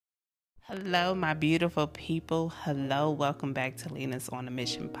Hello, my beautiful people. Hello, welcome back to Lena's on a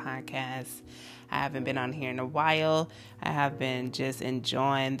Mission podcast. I haven't been on here in a while. I have been just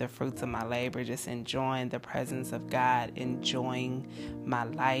enjoying the fruits of my labor, just enjoying the presence of God, enjoying my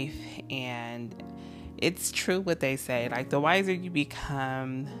life. And it's true what they say, like the wiser you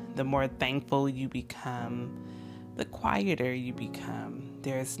become, the more thankful you become, the quieter you become.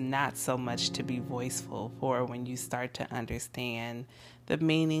 There's not so much to be voiceful for when you start to understand the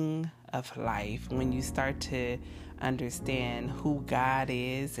meaning of life, when you start to understand who God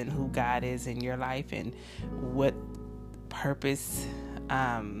is and who God is in your life and what purpose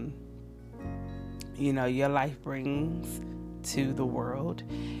your life brings to the world.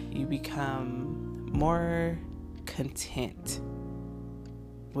 You become more content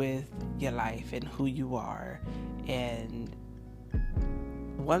with your life and who you are. And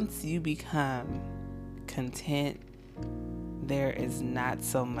once you become content, there is not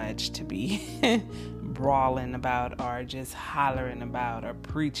so much to be brawling about or just hollering about or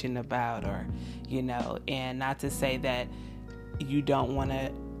preaching about and not to say that you don't want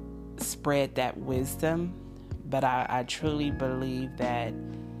to spread that wisdom, but I truly believe that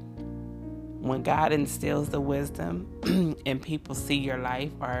when God instills the wisdom and people see your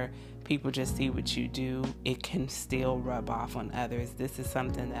life or people just see what you do, it can still rub off on others. This is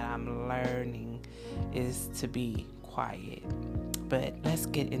something that I'm learning, is to be quiet. But let's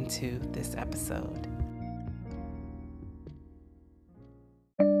get into this episode.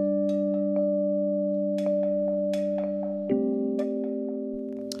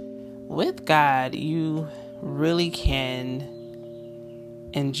 With God, you really can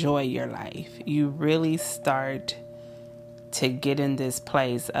enjoy your life. You really start to get in this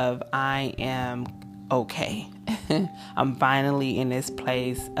place of I am okay. I'm finally in this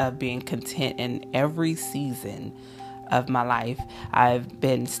place of being content in every season of my life. I've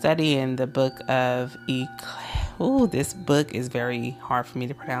been studying the book of this book is very hard for me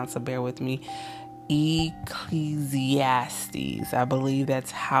to pronounce, so bear with me. Ecclesiastes. I believe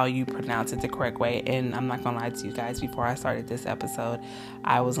that's how you pronounce it the correct way. And I'm not gonna lie to you guys, before I started this episode,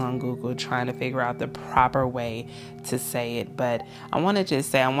 I was on Google trying to figure out the proper way to say it. But I want to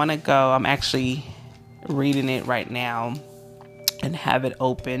just say, I'm actually reading it right now and have it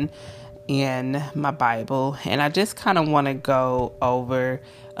open in my Bible. And I just kind of want to go over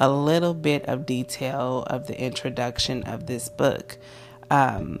a little bit of detail of the introduction of this book.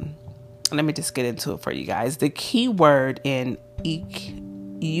 Let me just get into it for you guys. The key word in Ecclesiastes,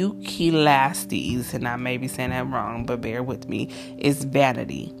 and I may be saying that wrong, but bear with me, is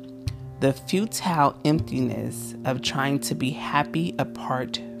vanity. The futile emptiness of trying to be happy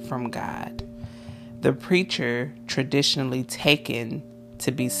apart from God. The preacher traditionally taken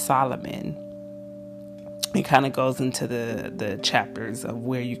to be Solomon. It kind of goes into the chapters of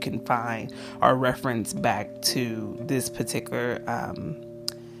where you can find or reference back to this particular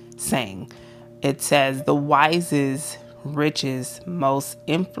saying. It says, the wisest, richest, most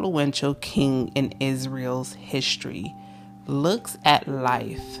influential king in Israel's history looks at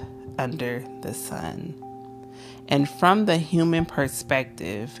life under the sun, and from the human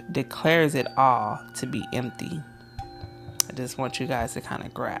perspective declares it all to be empty. I just want you guys to kind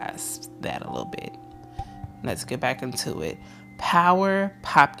of grasp that a little bit. Let's get back into it. Power,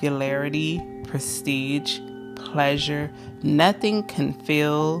 popularity, prestige, pleasure, nothing can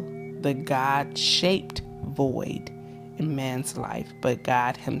fill the God-shaped void in man's life but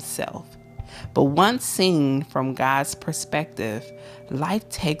God himself. But once seen from God's perspective, life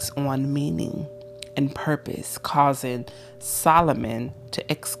takes on meaning and purpose, causing Solomon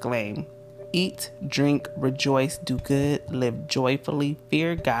to exclaim, eat, drink, rejoice, do good, live joyfully,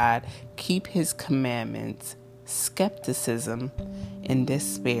 fear God, keep his commandments. Skepticism and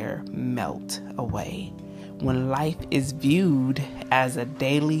despair melt away when life is viewed as a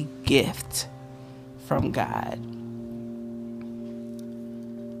daily gift from God.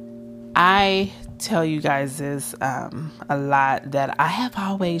 I tell you guys this a lot, that I have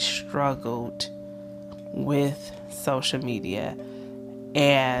always struggled with social media,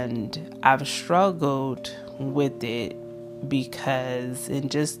 and I've struggled with it because, and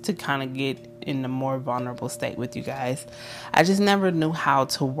just to kind of get in a more vulnerable state with you guys, I just never knew how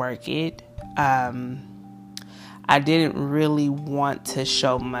to work it. I didn't really want to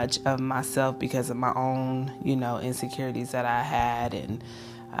show much of myself because of my own, insecurities that I had, and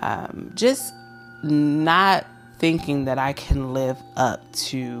just not thinking that I can live up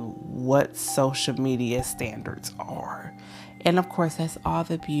to what social media standards are. And of course, that's all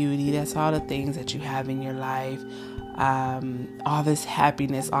the beauty, that's all the things that you have in your life, all this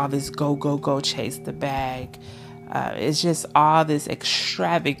happiness, all this go, chase the bag. It's just all this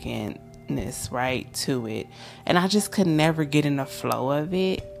extravagant fitness, right, to it. And I just could never get in the flow of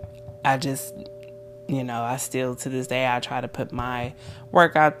it. I just, I still, to this day, I try to put my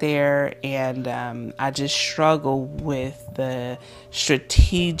work out there, and I just struggle with the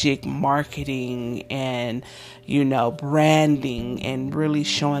strategic marketing and, branding, and really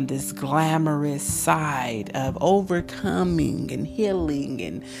showing this glamorous side of overcoming and healing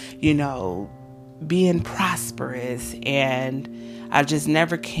and, being prosperous. And I just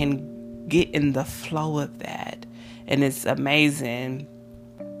never can get in the flow of that. And it's amazing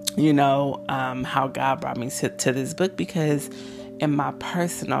how God brought me to this book, because in my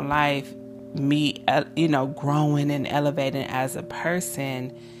personal life, me, growing and elevating as a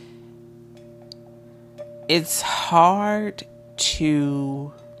person, it's hard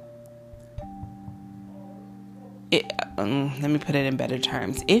to, let me put it in better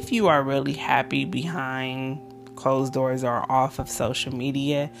terms. If you are really happy behind closed doors or off of social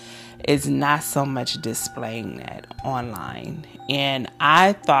media, it's not so much displaying that online. And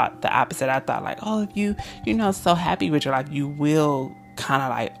I thought the opposite. I thought like, oh, if you so happy with your life, you will kind of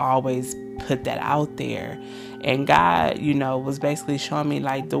like always put that out there. And God, was basically showing me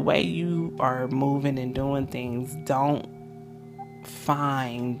like the way you are moving and doing things, don't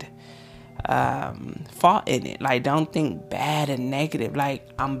find fault in it. Like, don't think bad and negative. Like,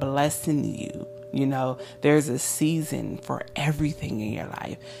 I'm blessing you. There's a season for everything in your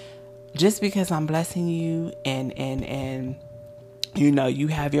life. Just because I'm blessing you and you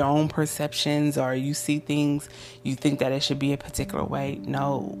have your own perceptions, or you see things, you think that it should be a particular way.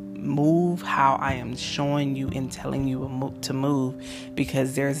 No, move how I am showing you and telling you to move,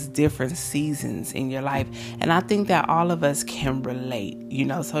 because there's different seasons in your life. And I think that all of us can relate.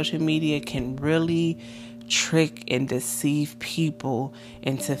 Social media can really trick and deceive people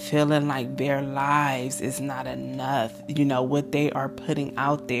into feeling like their lives is not enough. What they are putting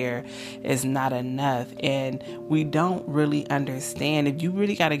out there is not enough. And we don't really understand. If you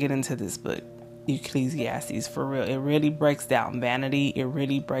really got to get into this book, Ecclesiastes, for real, it really breaks down vanity. It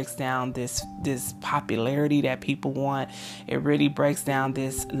really breaks down this popularity that people want. It really breaks down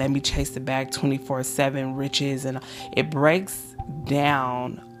this, let me chase the bag 24/7 riches. And it breaks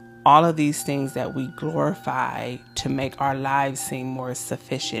down all of these things that we glorify to make our lives seem more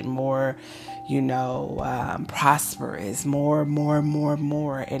sufficient, more, prosperous, more.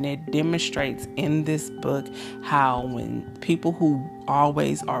 And it demonstrates in this book how when people who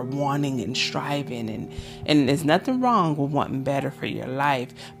always are wanting and striving, and there's nothing wrong with wanting better for your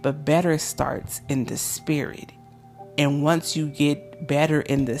life, but better starts in the spirit. And once you get better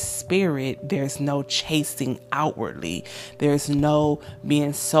in the spirit, there's no chasing outwardly. There's no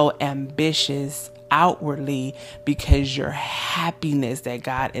being so ambitious outwardly, because your happiness that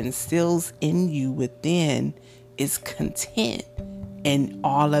God instills in you within is content, and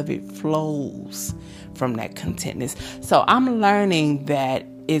all of it flows from that contentness. So I'm learning that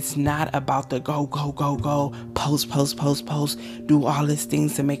it's not about the go, post, do all these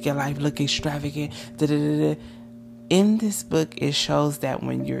things to make your life look extravagant, In this book, it shows that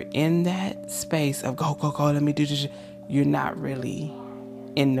when you're in that space of go, let me do this, you're not really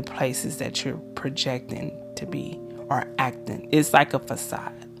in the places that you're projecting to be or acting. It's like a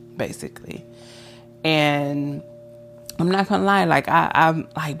facade, basically. And I'm not gonna lie, like I'm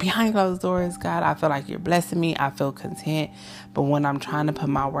like behind closed doors, God, I feel like you're blessing me. I feel content. But when I'm trying to put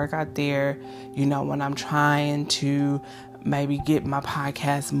my work out there, when I'm trying to maybe get my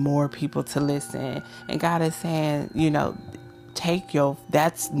podcast more people to listen, and God is saying,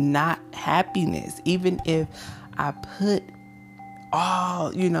 that's not happiness. Even if I put all,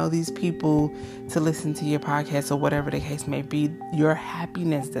 these people to listen to your podcast or whatever the case may be, your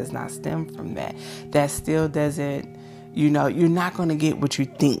happiness does not stem from that. That still doesn't, you're not going to get what you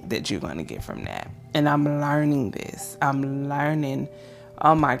think that you're going to get from that. And I'm learning this. I'm learning,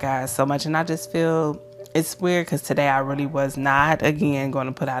 oh my God, so much. And I just feel it's weird, because today I really was not, again, going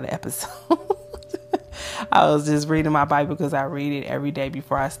to put out an episode. I was just reading my Bible, because I read it every day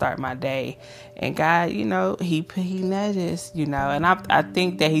before I start my day. And God, he nudges, and I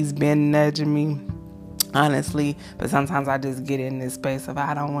think that he's been nudging me, honestly. But sometimes I just get in this space of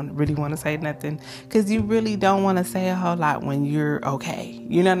I don't really want to say nothing, because you really don't want to say a whole lot when you're okay.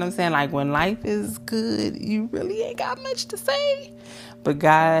 You know what I'm saying? Like when life is good, you really ain't got much to say. But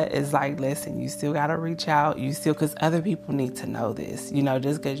God is like, listen, you still got to reach out. Because other people need to know this,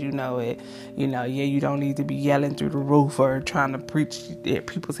 just because you know it, you don't need to be yelling through the roof or trying to preach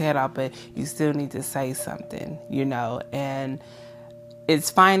people's head off, but you still need to say something, and it's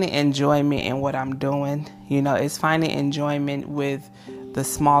finding enjoyment in what I'm doing. It's finding enjoyment with the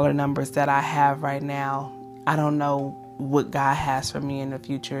smaller numbers that I have right now. I don't know, what God has for me in the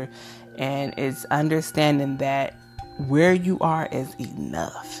future. And it's understanding that where you are is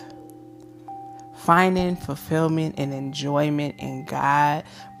enough. Finding fulfillment and enjoyment in God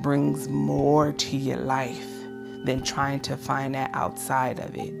brings more to your life than trying to find that outside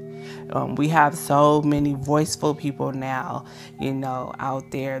of it. We have so many voiceful people now,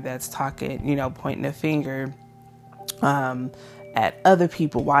 out there that's talking, pointing a finger at other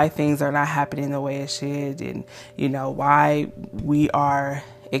people, why things are not happening the way it should, and, why we are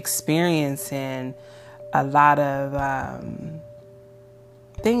experiencing a lot of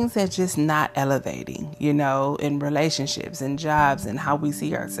things that just not elevating, in relationships and jobs and how we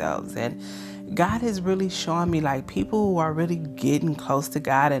see ourselves. And God is really showing me like people who are really getting close to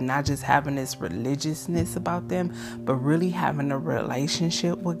God and not just having this religiousness about them, but really having a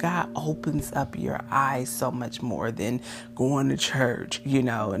relationship with God opens up your eyes so much more than going to church,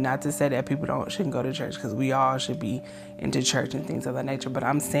 not to say that people shouldn't go to church, because we all should be into church and things of that nature. But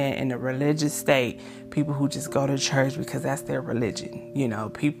I'm saying in a religious state, people who just go to church because that's their religion,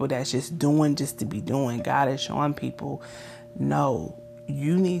 people that's just doing just to be doing. God is showing people, no,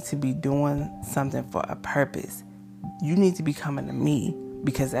 you need to be doing something for a purpose. You need to be coming to me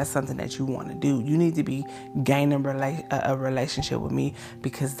because that's something that you want to do. You need to be gaining a relationship with me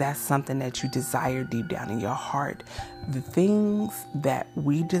because that's something that you desire deep down in your heart. The things that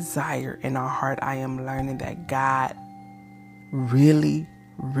we desire in our heart, I am learning that God really,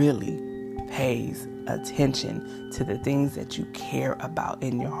 really pays attention to the things that you care about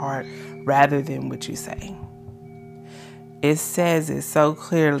in your heart rather than what you say. It says it so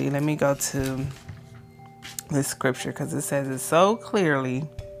clearly. Let me go to the scripture because it says it so clearly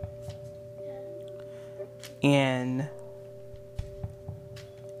in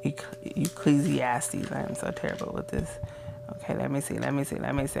Ecclesiastes. I am so terrible with this. Okay, let me see.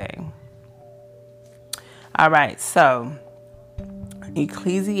 All right, so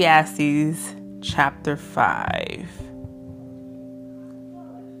Ecclesiastes chapter 5.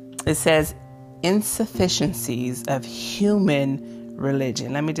 It says, insufficiencies of human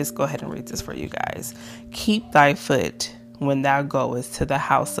religion. Let me just go ahead and read this for you guys. Keep thy foot when thou goest to the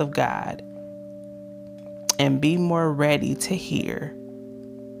house of God, and be more ready to hear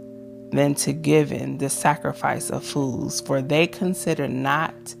than to give in the sacrifice of fools, for they consider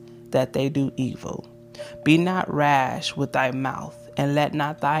not that they do evil. Be not rash with thy mouth, and let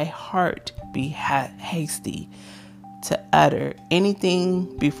not thy heart be hasty to utter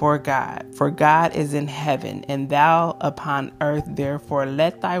anything before God. For God is in heaven, and thou upon earth. Therefore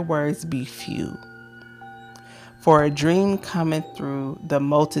let thy words be few. For a dream cometh through the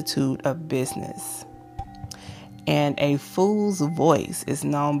multitude of business, and a fool's voice is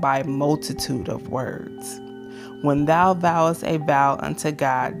known by multitude of words. When thou vowest a vow unto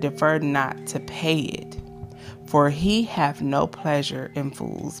God, defer not to pay it, for he hath no pleasure in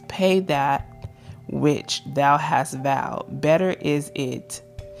fools. Pay that which thou hast vowed. Better is it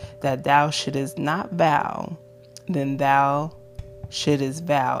that thou shouldest not vow than thou shouldest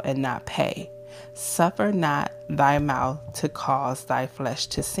vow and not pay. Suffer not thy mouth to cause thy flesh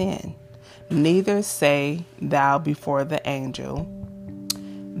to sin. Neither say thou before the angel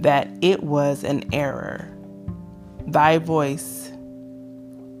that it was an error. Thy voice...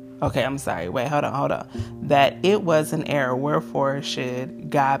 Okay, I'm sorry. Wait, hold on. That it was an error. Wherefore should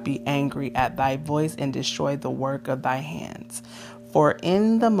God be angry at thy voice and destroy the work of thy hands? For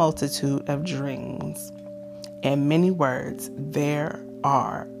in the multitude of dreams and many words, there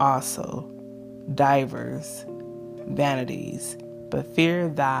are also divers vanities. But fear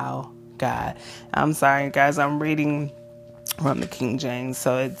thou God. I'm sorry, guys. I'm reading from the King James,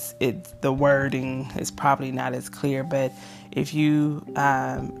 so it's the wording is probably not as clear, but if you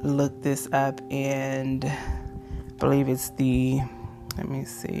look this up, and I believe it's the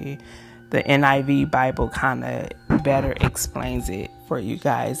NIV Bible kind of better explains it for you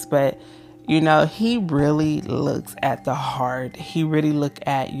guys. But he really looks at the heart. He really look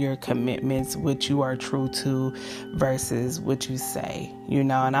at your commitments, what you are true to versus what you say,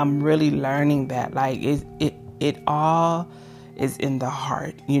 and I'm really learning that like it all is in the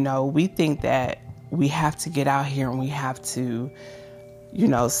heart. We think that we have to get out here and we have to,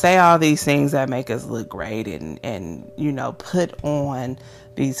 say all these things that make us look great and put on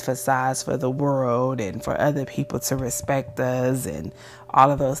these facades for the world and for other people to respect us and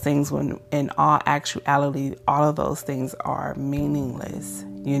all of those things, when in all actuality, all of those things are meaningless,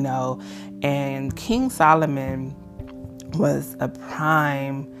 And King Solomon was a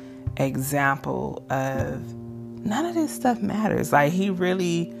prime example of none of this stuff matters. Like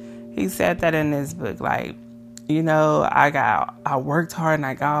he said that in his book, like, I worked hard and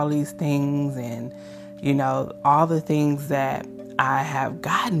I got all these things and, You know, all the things that I have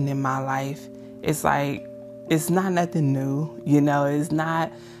gotten in my life, it's like, it's not nothing new. You know, it's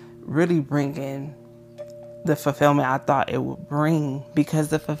not really bringing the fulfillment I thought it would bring, because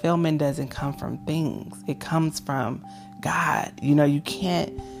the fulfillment doesn't come from things. It comes from God. You know, you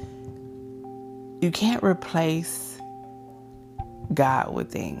can't replace God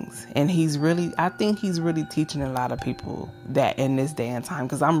with things. And I think he's really teaching a lot of people that in this day and time,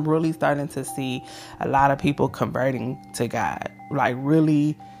 because I'm really starting to see a lot of people converting to God, like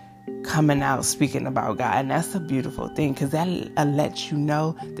really coming out speaking about God. And that's a beautiful thing, because that lets you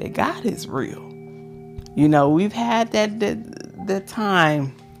know that God is real. You know, we've had the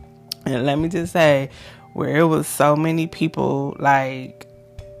time, and let me just say, where it was so many people like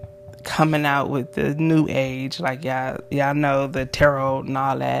coming out with the new age, like y'all know the tarot and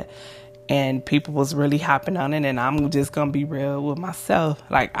all that, and people was really hopping on it. And I'm just gonna be real with myself,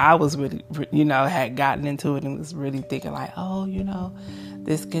 like I was really, you know, had gotten into it and was really thinking like, oh, you know,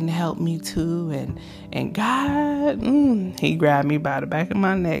 this can help me too. And God, he grabbed me by the back of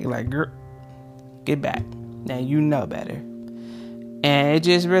my neck like, girl, get back. Now you know better. And it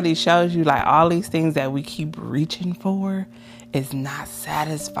just really shows you like all these things that we keep reaching for is not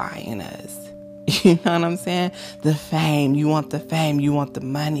satisfying us. You know what I'm saying? The fame, you want the fame, you want the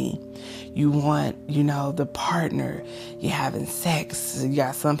money, you want, you know, the partner, you're having sex, you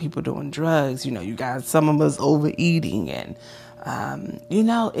got some people doing drugs, you know, you got some of us overeating, and you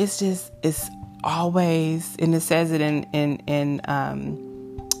know, it's always, and it says it in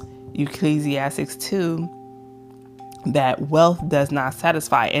Ecclesiastes 2, that wealth does not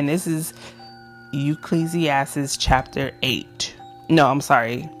satisfy. And this is Ecclesiastes chapter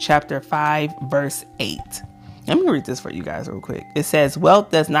 5 verse 8. Let me read this for you guys real quick. It says, wealth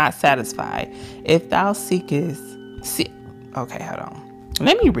does not satisfy. If thou okay, hold on.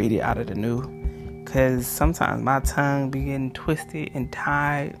 Let me read it out of the new, because sometimes my tongue be getting twisted and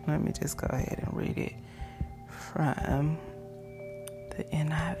tied. Let me just go ahead and read it from the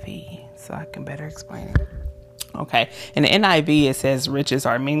NIV so I can better explain it. Okay. In the NIV, it says riches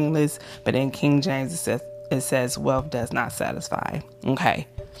are meaningless, but in King James, it says wealth does not satisfy. Okay.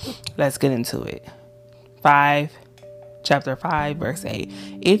 Let's get into it. Chapter 5, verse 8.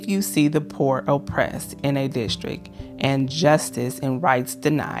 If you see the poor oppressed in a district and justice and rights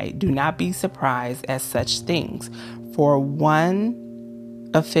denied, do not be surprised at such things, for one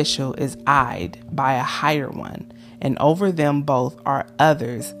official is eyed by a higher one, and over them both are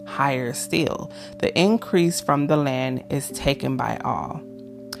others higher still. The increase from the land is taken by all.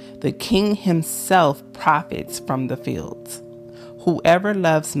 The king himself profits from the fields. Whoever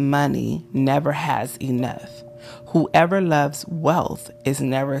loves money never has enough. Whoever loves wealth is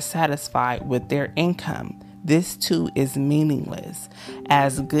never satisfied with their income. This too is meaningless.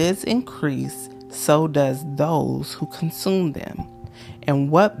 As goods increase, so does those who consume them. And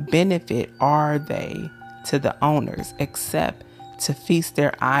what benefit are they to the owners except to feast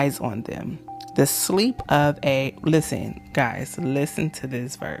their eyes on them? The sleep of listen to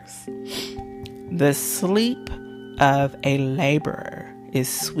this verse. The sleep of a laborer is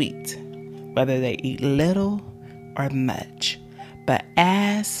sweet, whether they eat little or much. But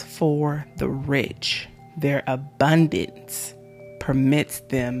as for the rich, their abundance permits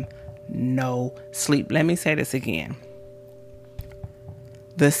them no sleep. Let me say this again.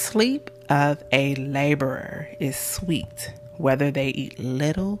 The sleep of a laborer is sweet, whether they eat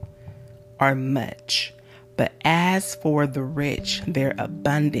little or much. But as for the rich, their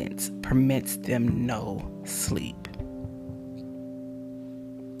abundance permits them no sleep.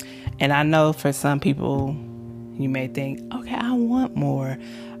 And I know for some people, you may think, okay, I want more.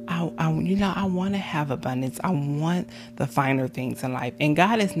 I want to have abundance. I want the finer things in life. And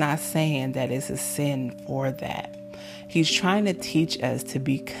God is not saying that it's a sin for that. He's trying to teach us to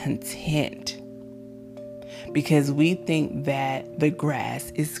be content, because we think that the grass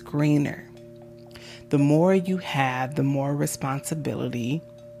is greener. The more you have, the more responsibility,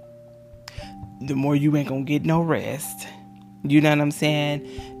 the more you ain't gonna get no rest. You know what I'm saying?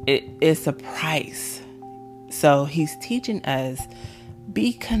 It's a price. So he's teaching us,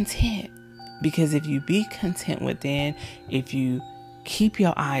 be content. Because if you be content within, if you keep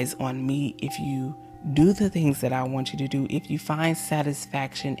your eyes on me, if you do the things that I want you to do, if you find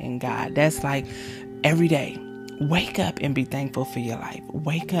satisfaction in God, that's like every day. Wake up and be thankful for your life.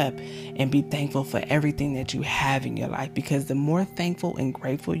 Wake up and be thankful for everything that you have in your life, because the more thankful and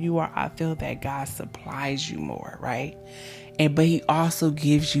grateful you are, I feel that God supplies you more, right? But he also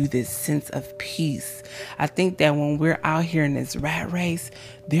gives you this sense of peace. I think that when we're out here in this rat race,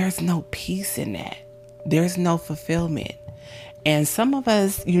 there's no peace in that. There's no fulfillment. And some of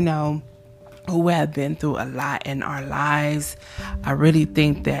us, who have been through a lot in our lives, I really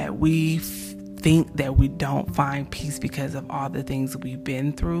think that we think that we don't find peace because of all the things we've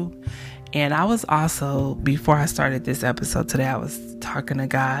been through. And I was also, before I started this episode today, I was talking to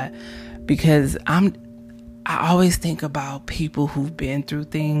God because I always think about people who've been through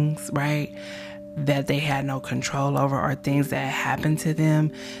things, right, that they had no control over, or things that happened to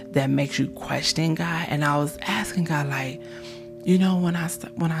them that makes you question God. And I was asking God, like, you know, when I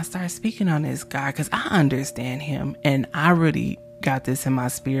start speaking on this, God, because I understand him, and I really got this in my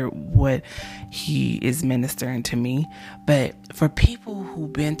spirit, what he is ministering to me. But for people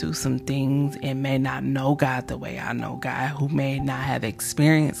who've been through some things and may not know God the way I know God, who may not have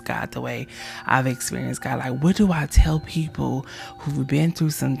experienced God the way I've experienced God, like, what do I tell people who've been through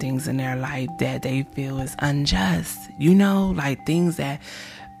some things in their life that they feel is unjust? You know, like things that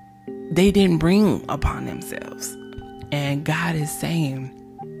they didn't bring upon themselves. And God is saying,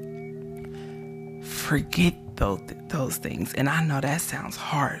 forget those things. And I know that sounds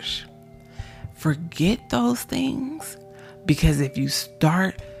harsh. Forget those things, because if you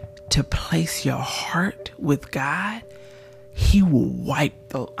start to place your heart with God, he will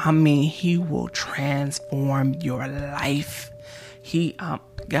he will transform your life.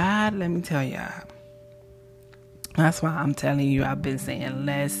 God, let me tell y'all, that's why I'm telling you, I've been saying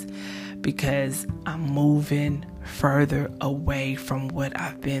less, because I'm moving further away from what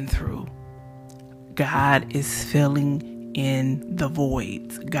I've been through. God is filling in the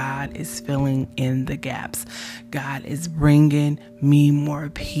voids. God is filling in the gaps. God is bringing me more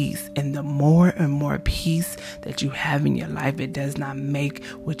peace. And the more and more peace that you have in your life, it does not make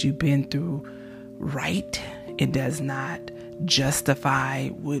what you've been through right. It does not justify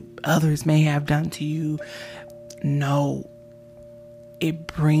what others may have done to you. No, it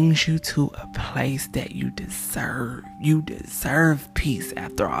brings you to a place that you deserve. You deserve peace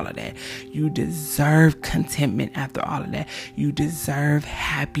after all of that. You deserve contentment after all of that. You deserve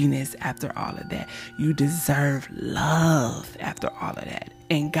happiness after all of that. You deserve love after all of that.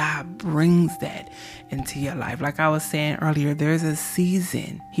 And God brings that into your life. Like I was saying earlier, there's a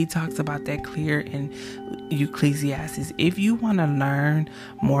season. He talks about that clear in Ecclesiastes. If you want to learn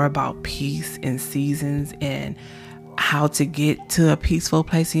more about peace and seasons and how to get to a peaceful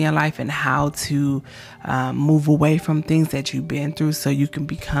place in your life, and how to move away from things that you've been through so you can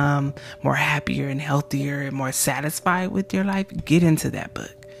become more happier and healthier and more satisfied with your life, get into that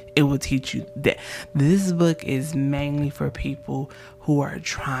book. It will teach you that. This book is mainly for people who are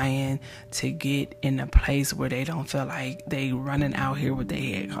trying to get in a place where they don't feel like they running out here with their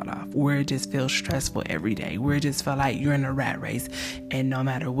head cut off, where it just feels stressful every day, where it just feel like you're in a rat race, and no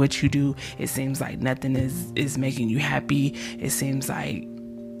matter what you do, it seems like nothing is making you happy. It seems like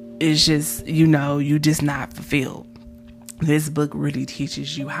it's just, you just not fulfilled. This book really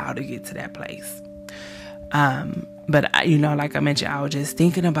teaches you how to get to that place. But like I mentioned, I was just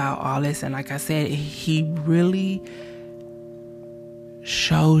thinking about all this, and like I said, he really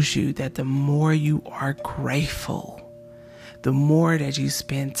shows you that the more you are grateful, the more that you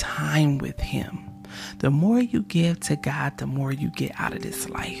spend time with him, the more you give to God, the more you get out of this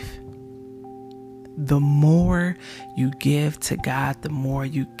life. The more you give to God, the more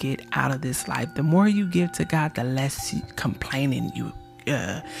you get out of this life. The more you give to God, the less complaining you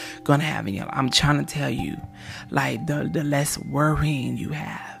gonna have in your life. I'm trying to tell you, like, the less worrying you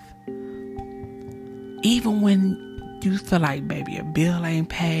have. Even when you feel like maybe a bill ain't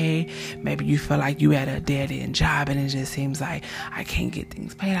paid, maybe you feel like you at a dead-end job and it just seems like I can't get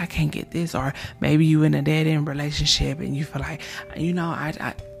things paid, I can't get this, or maybe you in a dead-end relationship and you feel like,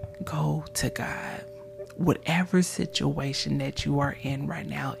 I go to God. Whatever situation that you are in right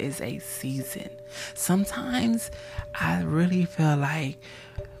now is a season. Sometimes I really feel like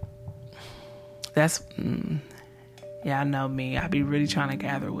that's, I know me. I be really trying to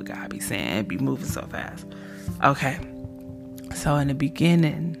gather what God be saying. Be moving so fast. Okay. So in the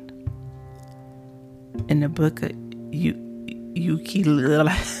beginning, in the book of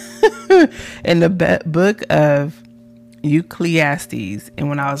in the book of Ecclesiastes, and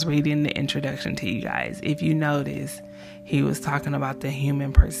when I was reading the introduction to you guys, if you notice, he was talking about the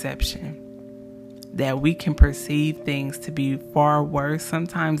human perception, that we can perceive things to be far worse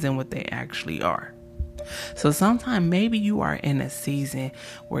sometimes than what they actually are. So sometimes maybe you are in a season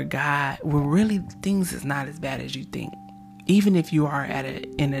where really things is not as bad as you think. Even if you are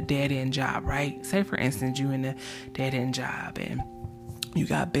in a dead-end job, right? Say for instance, you in a dead-end job and you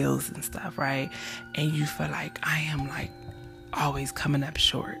got bills and stuff, right? And you feel like, I am like always coming up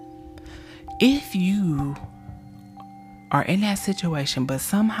short. If you are in that situation, but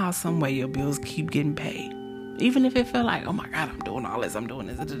somehow, some way your bills keep getting paid Even if it felt like, oh my God, I'm doing all this, I'm doing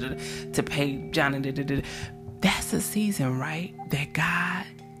this to pay Johnny. That's a season, right? That God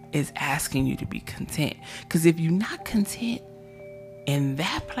is asking you to be content. Because if you're not content in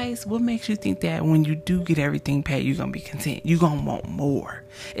that place, what makes you think that when you do get everything paid, you're going to be content? You're going to want more.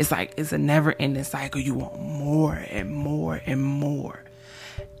 It's like it's a never-ending cycle. You want more and more and more.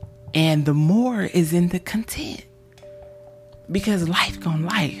 And the more is in the content. Because life gonna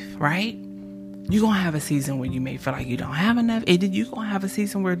life, right? You're going to have a season where you may feel like you don't have enough. And then you're going to have a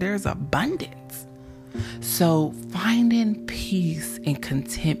season where there's abundance. So finding peace and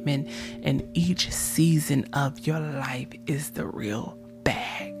contentment in each season of your life is the real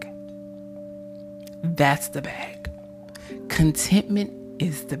bag. That's the bag. Contentment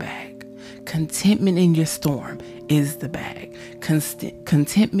is the bag. Contentment in your storm is the bag.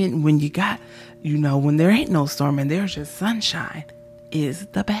 Contentment when you got, when there ain't no storm and there's just sunshine is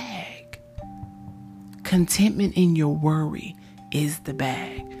the bag. Contentment in your worry is the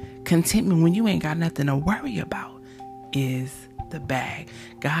bag. Contentment when you ain't got nothing to worry about is the bag.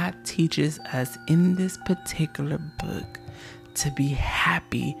 God teaches us in this particular book to be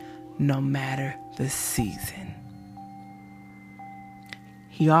happy no matter the season.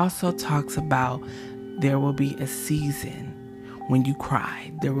 He also talks about there will be a season when you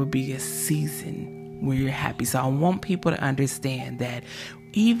cry. There will be a season where you're happy. So I want people to understand that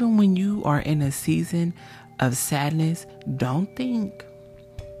even when you are in a season of sadness, don't think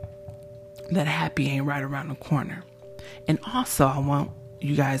that happy ain't right around the corner. And also, I want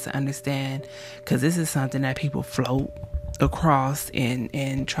you guys to understand, because this is something that people float across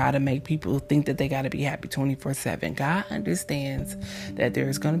and try to make people think that they got to be happy 24/7. God understands that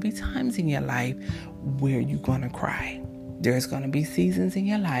there's going to be times in your life where you're going to cry. There's going to be seasons in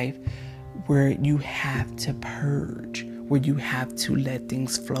your life where you have to purge, where you have to let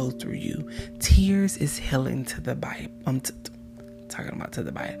things flow through you. Tears is healing to the Bible. Talking about to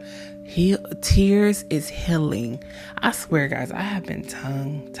the Bible. Tears is healing. I swear, guys, I have been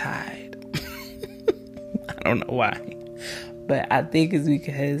tongue-tied. I don't know why. But I think it's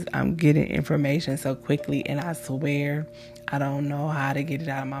because I'm getting information so quickly, and I swear I don't know how to get it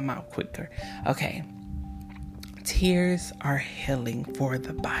out of my mouth quicker. Okay. Tears are healing for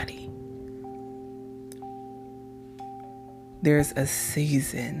the body. There's a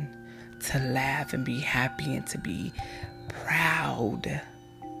season to laugh and be happy and to be proud.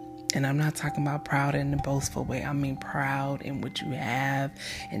 And I'm not talking about proud in a boastful way. I mean proud in what you have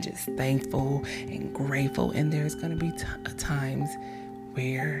and just thankful and grateful. And there's going to be times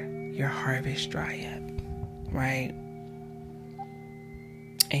where your harvest dry up, right?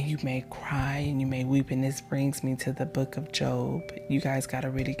 And you may cry and you may weep. And this brings me to the book of Job. You guys got to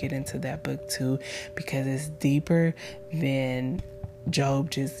really get into that book too, because it's deeper than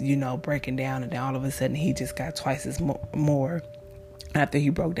Job just, breaking down, and then all of a sudden he just got twice as more after he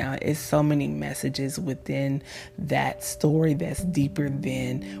broke down. It's so many messages within that story that's deeper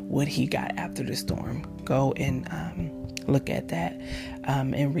than what he got after the storm. Go and look at that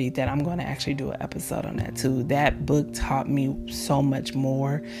and read that. I'm going to actually do an episode on that too. That book taught me so much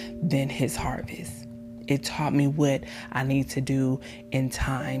more than his harvest. It taught me what I need to do in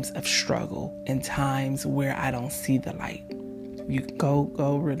times of struggle, in times where I don't see the light. You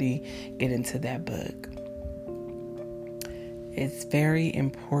go really get into that book. It's very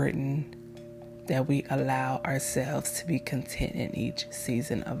important that we allow ourselves to be content in each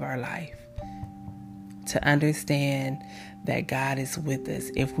season of our life. To understand that God is with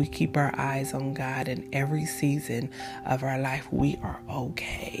us. If we keep our eyes on God in every season of our life, we are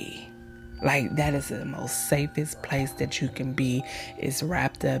okay. Like, that is the most safest place that you can be, is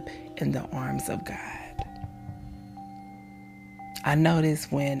wrapped up in the arms of God. I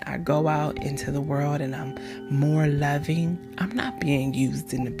notice when I go out into the world and I'm more loving, I'm not being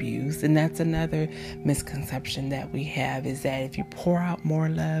used and abused. And that's another misconception that we have, is that if you pour out more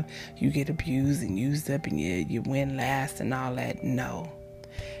love, you get abused and used up and you win last and all that. No.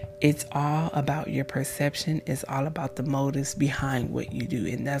 It's all about your perception. It's all about the motives behind what you do.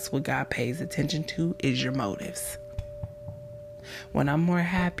 And that's what God pays attention to, is your motives. When I'm more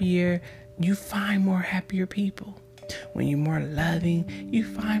happier, you find more happier people. When you're more loving, you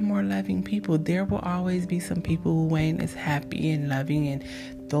find more loving people. There will always be some people who ain't as happy and loving, and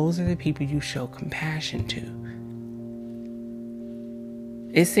those are the people you show compassion to.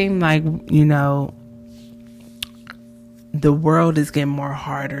 It seemed like, the world is getting more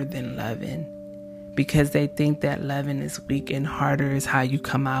harder than loving, because they think that loving is weak and harder is how you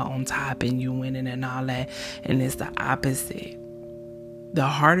come out on top and you winning and all that. And it's the opposite. The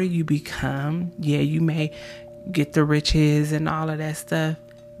harder you become, you may get the riches and all of that stuff,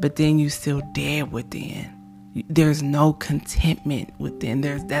 but then you still dead within. There's no contentment within.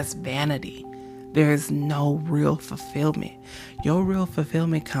 That's vanity. There's no real fulfillment. Your real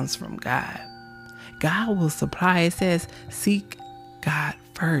fulfillment comes from God. God will supply. It says, seek God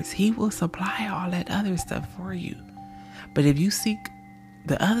first. He will supply all that other stuff for you. But if you seek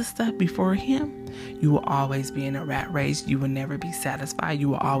the other stuff before Him, you will always be in a rat race. You will never be satisfied. You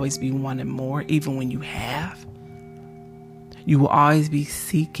will always be wanting more, even when you have. You will always be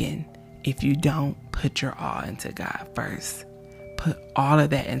seeking if you don't put your all into God first. Put all of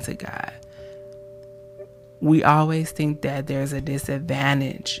that into God. We always think that there's a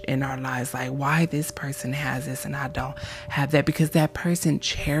disadvantage in our lives, like why this person has this and I don't have that, because that person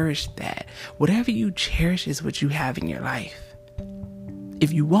cherished that. Whatever you cherish is what you have in your life.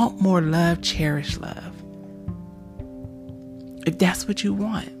 If you want more love, cherish love. If that's what you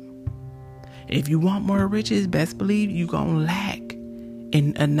want. If you want more riches, best believe you're going to lack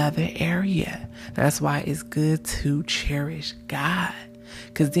in another area. That's why it's good to cherish God.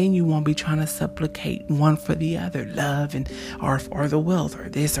 Because then you won't be trying to supplicate one for the other, love and or the wealth or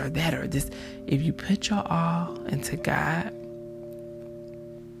this or that or this. If you put your all into God,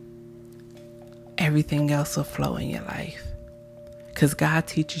 everything else will flow in your life. Because God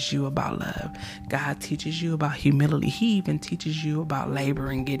teaches you about love. God teaches you about humility. He even teaches you about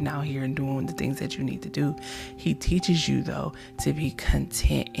labor and getting out here and doing the things that you need to do. He teaches you, though, to be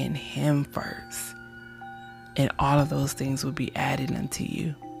content in Him first. And all of those things will be added unto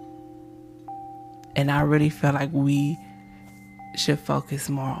you. And I really feel like we should focus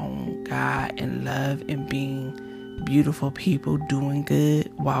more on God and love and being beautiful people doing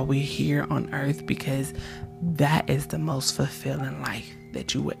good while we're here on earth, because that is the most fulfilling life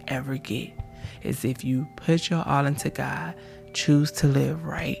that you would ever get, is if you put your all into God, choose to live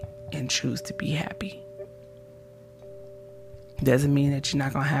right, and choose to be happy. Doesn't mean that you're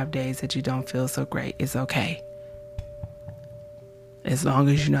not going to have days that you don't feel so great. It's okay. As long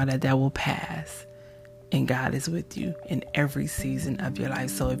as you know that that will pass. And God is with you in every season of your life.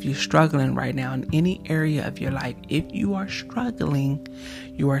 So if you're struggling right now in any area of your life, if you are struggling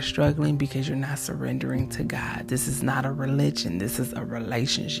because you're not surrendering to God. This is not a religion. This is a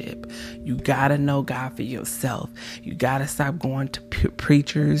relationship. You got to know God for yourself. You got to stop going to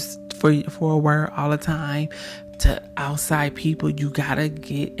preachers for a word all the time, to outside people. You got to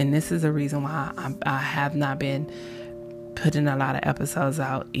get, and this is the reason why I have not been putting a lot of episodes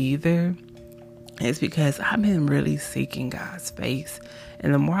out either. It's because I've been really seeking God's face.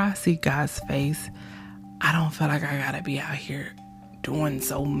 And the more I seek God's face, I don't feel like I gotta be out here doing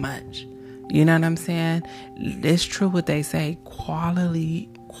so much. You know what I'm saying? It's true what they say, quality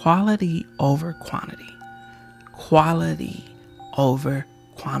over quantity. Quality over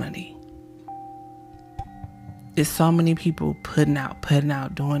quantity. There's so many people putting out,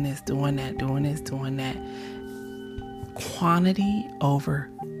 doing this, doing that, doing this, doing that. Quality over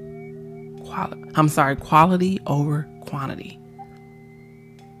quantity.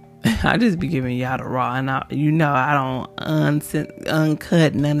 I just be giving y'all the raw, and I don't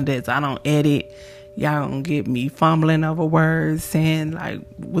uncut none of this. I don't edit. Y'all gonna get me fumbling over words, saying like,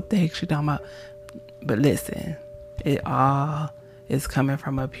 what the heck she talking about? But listen, it all is coming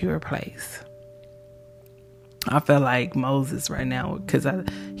from a pure place. I feel like Moses right now, because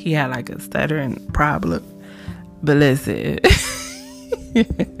he had like a stuttering problem. But listen,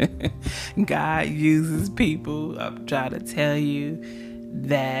 God uses people. I'm trying to tell you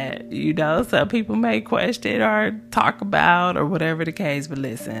that, some people may question or talk about or whatever the case. But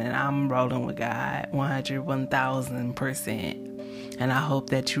listen, I'm rolling with God 1,000%. And I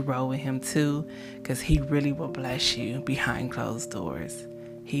hope that you roll with Him too, because He really will bless you behind closed doors.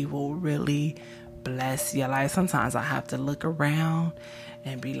 He will really bless your life. Sometimes I have to look around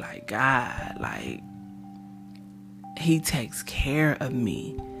and be like, God, like, He takes care of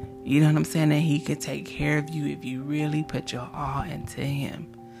me. You know what I'm saying? And He could take care of you if you really put your all into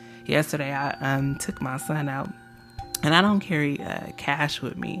Him. Yesterday, I took my son out, and I don't carry cash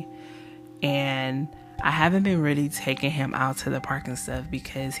with me. And I haven't been really taking him out to the park and stuff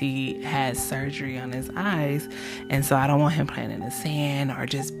because he had surgery on his eyes. And so I don't want him playing in the sand or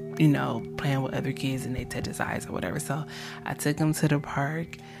just, playing with other kids and they touch his eyes or whatever. So I took him to the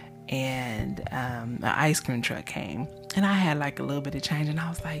park, and an ice cream truck came, and I had like a little bit of change, and I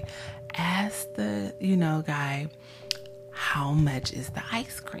was like, ask the guy, how much is the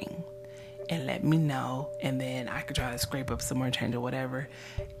ice cream, and let me know, and then I could try to scrape up some more change or whatever.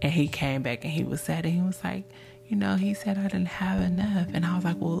 And he came back and he was sad, and he was like, he said I didn't have enough. And I was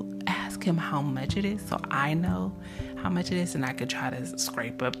like, well, ask him how much it is so I know how much it is, and I could try to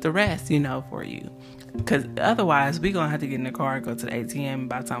scrape up the rest, for you. Because otherwise, we're going to have to get in the car and go to the ATM.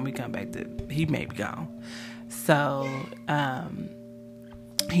 By the time we come back, he may be gone. So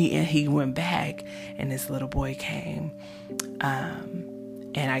he went back, and this little boy came,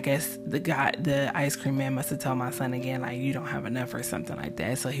 and I guess the ice cream man must have told my son again, like, you don't have enough or something like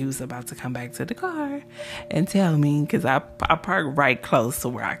that. So he was about to come back to the car and tell me, because I parked right close to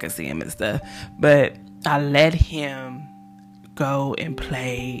where I could see him and stuff. But I let him go and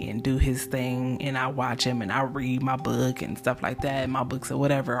play and do his thing, and I watch him and I read my book and stuff like that, my books or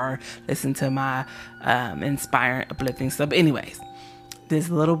whatever, or listen to my inspiring, uplifting stuff. But anyways, this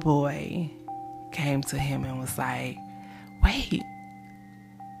little boy came to him and was like, wait,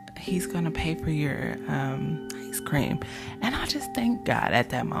 he's gonna pay for your ice cream. And I just thank God at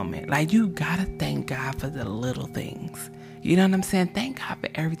that moment. Like, you gotta thank God for the little things. You know what I'm saying? Thank God for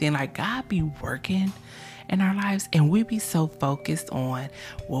everything. Like, God be working in our lives, and we be so focused on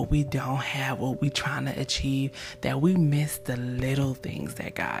what we don't have, what we trying to achieve, that we miss the little things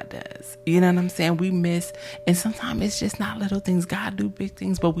that God does. You know what I'm saying? We miss, and sometimes it's just not little things. God do big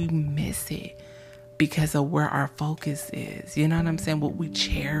things, but we miss it because of where our focus is. You know what I'm saying? What we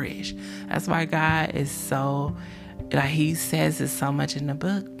cherish. That's why God is so, like, he says it so much in the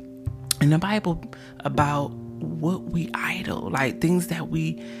book, in the Bible, about what we idle, like things that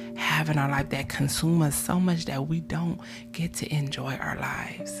we have in our life that consume us so much that we don't get to enjoy our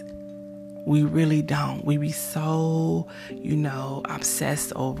lives. We really don't. We be so,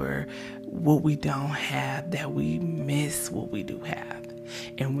 obsessed over what we don't have that we miss what we do have.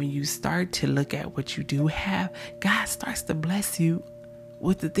 And when you start to look at what you do have, God starts to bless you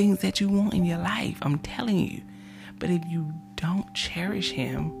with the things that you want in your life. I'm telling you. But if you don't cherish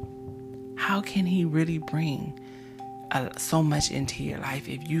him, how can he really bring so much into your life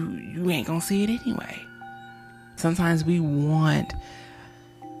if you ain't gonna see it anyway? Sometimes we want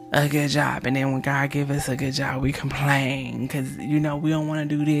a good job, and then when God give us a good job, we complain because we don't want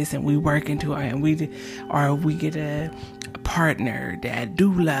to do this, and we work into it, and we get a partner that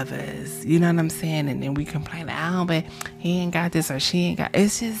do love us. You know what I'm saying? And then we complain, but he ain't got this or she ain't got.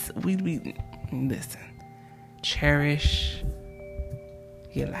 It's just we listen. Cherish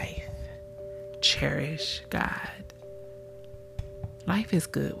your life. Cherish God. Life is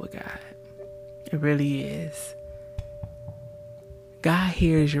good with God. It really is. God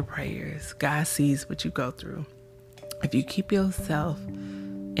hears your prayers. God sees what you go through. If you keep yourself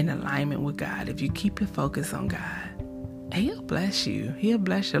in alignment with God, if you keep your focus on God, he'll bless you. He'll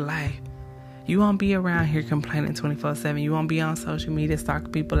bless your life. You won't be around here complaining 24/7. You won't be on social media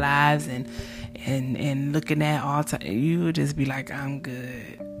stalking people's lives and looking at all time. You will just be like, I'm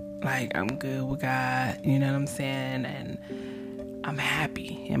good. Like, I'm good with God. You know what I'm saying? And I'm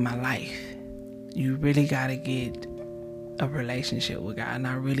happy in my life. You really got to get a relationship with God. And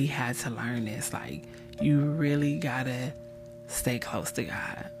I really had to learn this. Like, you really got to stay close to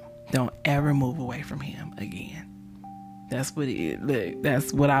God. Don't ever move away from him again. That's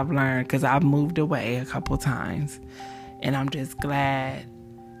what I've learned, because I've moved away a couple times. And I'm just glad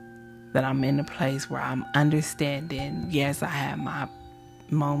that I'm in a place where I'm understanding. Yes, I have my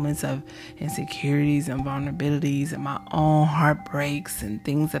moments of insecurities and vulnerabilities and my own heartbreaks and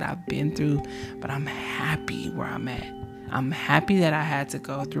things that I've been through, but I'm happy where I'm at. I'm happy that I had to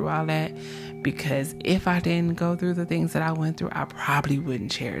go through all that, because if I didn't go through the things that I went through, I probably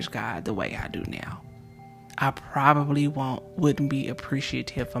wouldn't cherish God the way I do now. I probably wouldn't be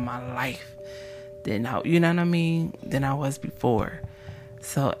appreciative of my life than I was before.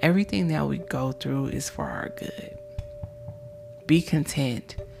 So everything that we go through is for our good. Be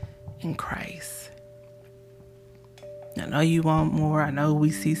content in Christ. I know you want more. I know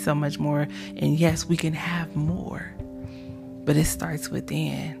we see so much more. And yes, we can have more. But it starts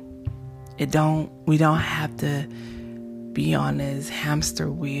within. We don't have to be on this hamster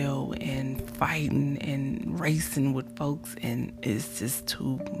wheel and fighting and racing with folks, and it's just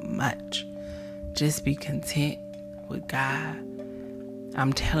too much. Just be content with God.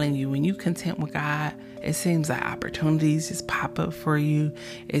 I'm telling you, when you content with God, it seems like opportunities just pop up for you.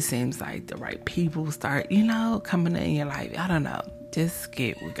 It seems like the right people start, coming in your life. I don't know. Just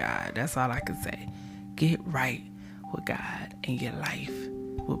get with God. That's all I can say. Get right with God, and your life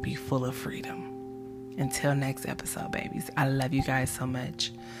will be full of freedom. Until next episode, babies. I love you guys so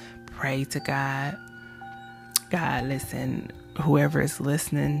much. Pray to God. God, listen, whoever is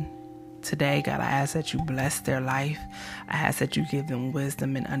listening today, God, I ask that you bless their life. I ask that you give them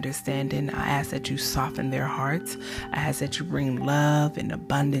wisdom and understanding. I ask that you soften their hearts. I ask that you bring love and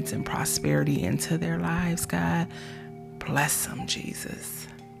abundance and prosperity into their lives, God. Bless them, Jesus.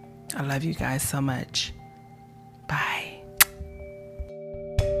 I love you guys so much. Bye.